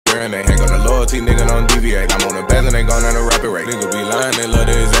fearing. They hang on the loyalty, nigga, don't deviate. I'm on the best and they gon' at a rapid rate. Nigga be lying, they love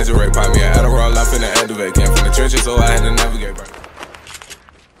to exaggerate. Pop me an Adderall, I'm finna activate. Came from the trenches, so I had to navigate.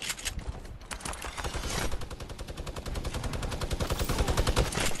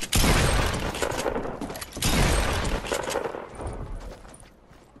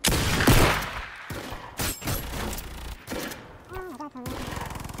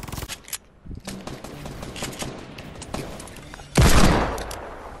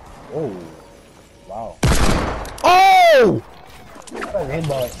 Oh, wow. Oh!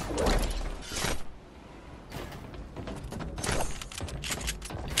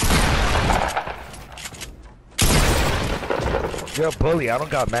 You're a bully, I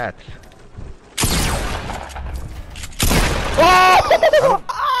don't got mats. Oh!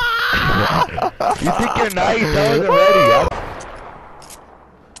 You think you're nice? I was already.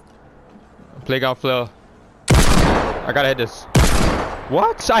 Playground flow. I gotta hit this.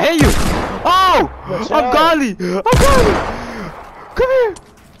 What? I hit you! Oh! I'm godly! I'm godly! Come here!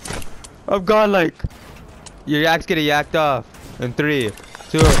 I'm godlike. Your yak's getting yacked off. In 3,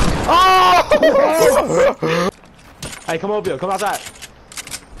 2. Oh! Hey, come over here. Come outside.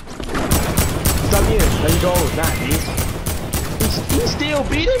 Stop here. There you go. Nah, dude. He's still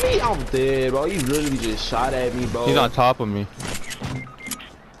beating me? I'm dead, bro. He literally just shot at me, bro. He's on top of me.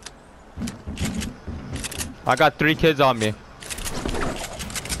 I got 3 kids on me.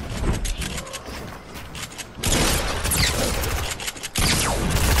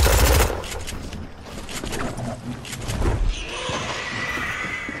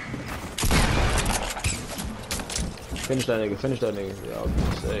 Finish that nigga. Finish that nigga. Yeah, I was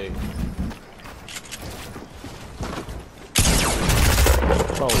gonna say.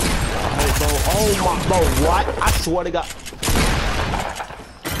 Bro. Hey, bro. Oh my. Bro, what? I swear to God.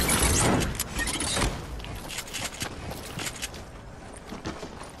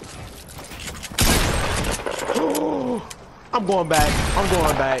 I'm going back. I'm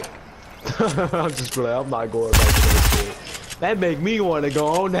going back. I'm just playing. I'm not going back to that shit. That make me want to go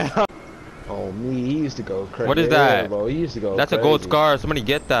on now. Oh me, he used to go crazy. What is that? Bro, he used to go That's crazy. a gold scar. Somebody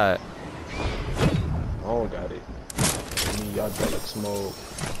get that. I don't got it. Y'all got like smoke.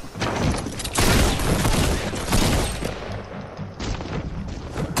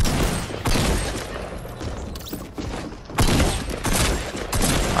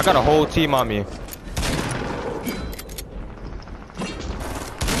 I got a whole team on me.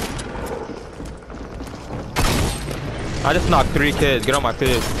 I just knocked 3 kids. Get on my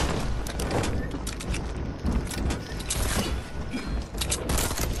face.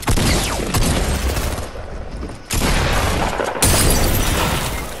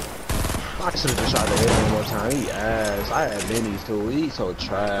 I should have just tried to hit him one more time. He ass. I had minis too. He's so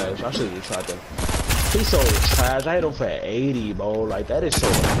trash. I should have just tried to. He's so trash. I hit him for 80, bro. Like that is so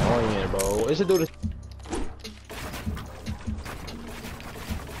annoying, bro. It's a dude.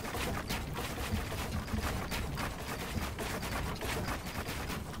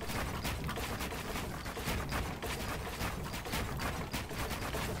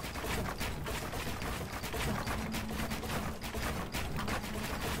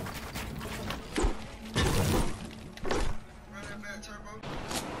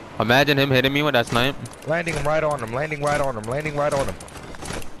 Imagine him hitting me with that snipe. Landing him right on him, landing right on him, landing right on him.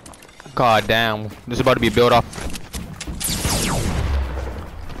 God damn. This is about to be built off.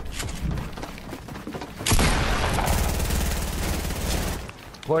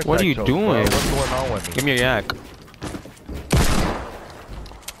 What are you doing? What's going on with me? Give me your yak.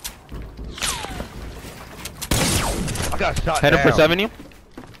 I got shot Head him down. for 70. I'm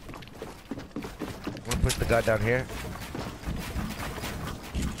gonna push the guy down here.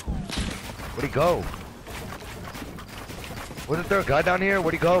 Where'd he go? Wasn't there a guy down here?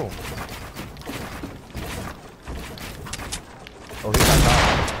 Where'd he go? Oh, he got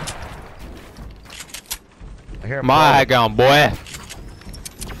knocked. I hear him. My gun, boy.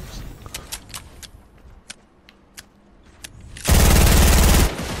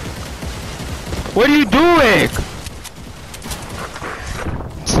 What are you doing?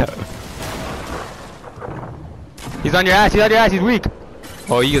 He's on your ass. He's on your ass. He's weak.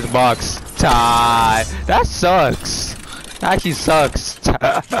 Oh, he is box. Tie. That sucks. That actually sucks.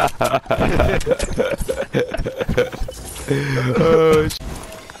 Oh,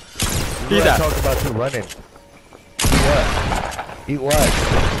 He's talking about you running. Eat what? Eat what?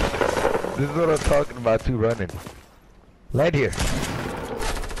 This is what I'm talking about, you running. Land here.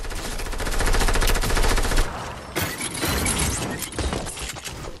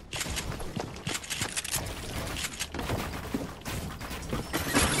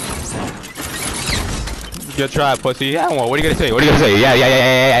 Good try, pussy. Yeah, what are you gonna say? What are you gonna say? Yeah.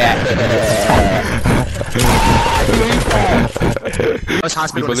 Rush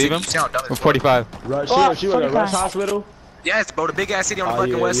Hospital. You believe him? 45. She was at Rush Hospital? Yes, bro, the big ass city on the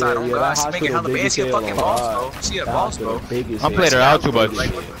fucking west side. Oh god, she making hella bands. She a fucking boss, bro. She a boss, bro. I'm playing her out too much.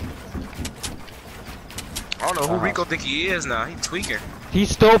 I don't know who Rico think he is now. He tweaking. He's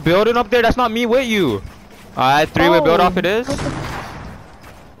still building up there? That's not me with you. Alright, 3-way build off it is.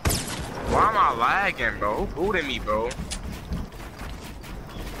 Why am I lagging, bro? Who booted me, bro?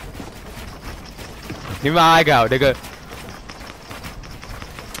 Give me my eye out, nigga.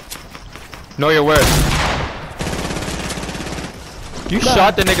 Know your worth. You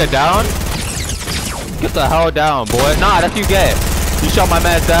shot the nigga down? Get the hell down, boy. Nah, that's you get. You shot my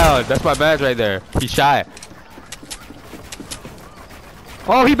man down. That's my man right there. He shy.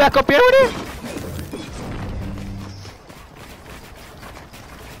 Oh, he back up here with it?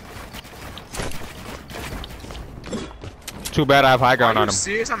 Too bad I have high ground on him. Are you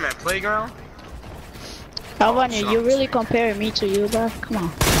serious? I'm at playground? iRunYew, you really comparing me to you, bro? Come on.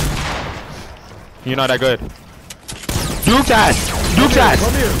 You're not that good. Duke ass! Duke ass!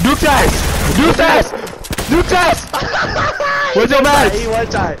 Duke ass! Duke ass! Duke ass! What's your match? He's one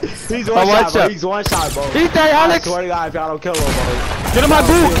shot. He's one shot, bro. He's one shot, bro. Eat that, Alex! I swear to God, if y'all don't kill him, bro. Get in my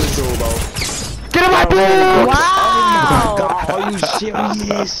boots! Get in my boots! Wow! Are you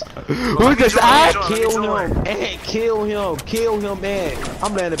serious? Who's this ass? Kill him, man. Kill him. Kill him, man.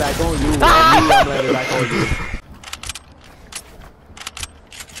 I'm landing back on you. I'm landing back on you.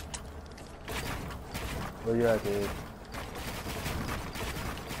 Where you at, dude?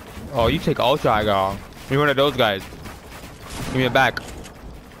 Oh, you take ultra high ground. You're one of those guys. Give me it back.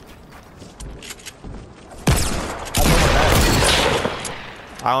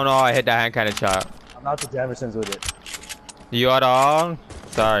 I don't know how I hit that hand cannon shot. I'm not the Jeffersons with it. You are all?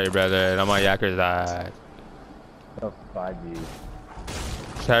 Sorry, brother. I'm on Yakker's side. Oh, 5G.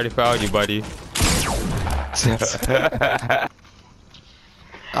 Sorry to foul you, buddy.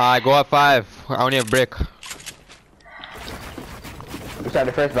 Alright, go up 5. I only have brick. We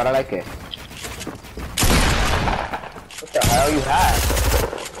started first, but I like it. What the hell you have?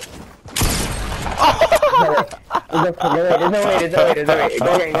 There's no way.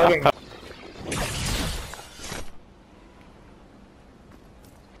 Go again.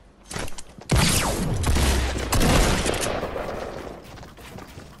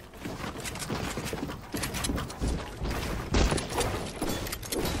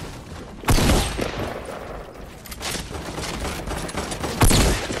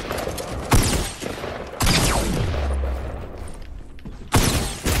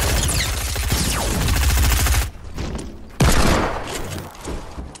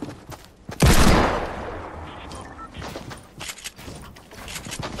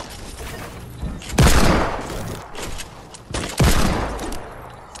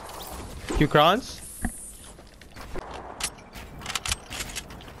 Q crons?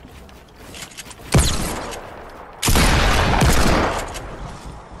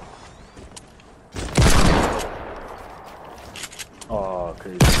 Oh,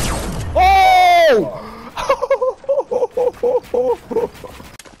 crazy. Oh!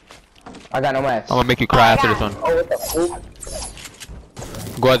 I got no match. I'm gonna make you cry after this one. Oh, what the fuck?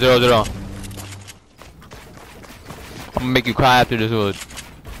 Go at 0-0. I'm gonna make you cry after this one.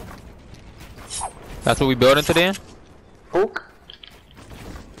 That's what we building today? Hook.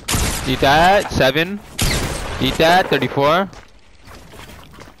 Eat that, 7. Eat that, 34.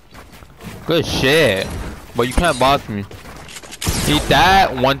 Good shit. But you can't box me. Eat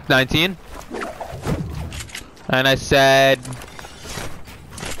that, 119. And I said,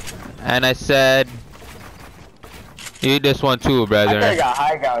 eat this one too, brother. I got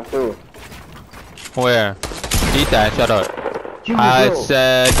high ground too. Where? Eat that, shut up. I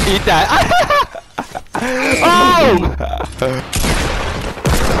said, eat that. Oh!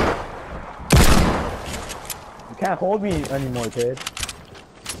 You can't hold me anymore, kid.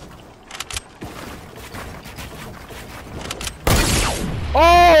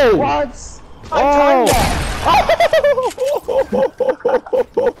 Oh! What? Oh!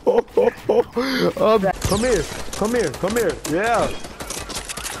 Come here. Yeah.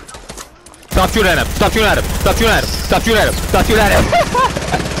 Stop shooting at him! Stop shooting at him! Stop shooting at him! Stop shooting at him! Stop shooting at him!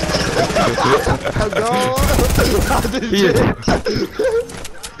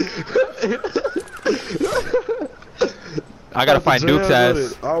 I gotta find Duke's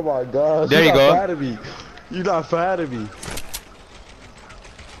ass. Oh my god. There you go. You're not fan of me.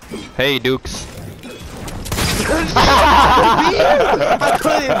 Hey, Dukes. I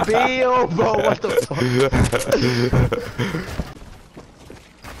couldn't be, oh, bro. What the fuck?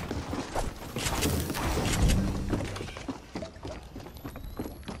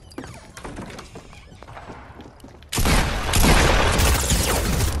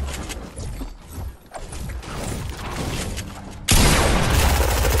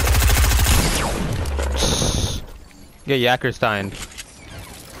 Get Yakkerstein.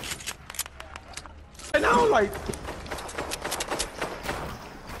 And now, like,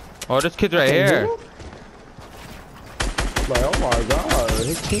 Oh, this kid's right here. Like, oh my god,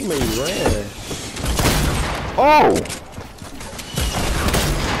 his teammate ran. Oh!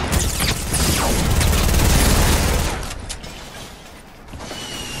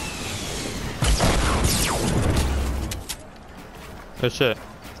 Good shit.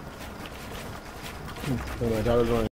 Oh my god,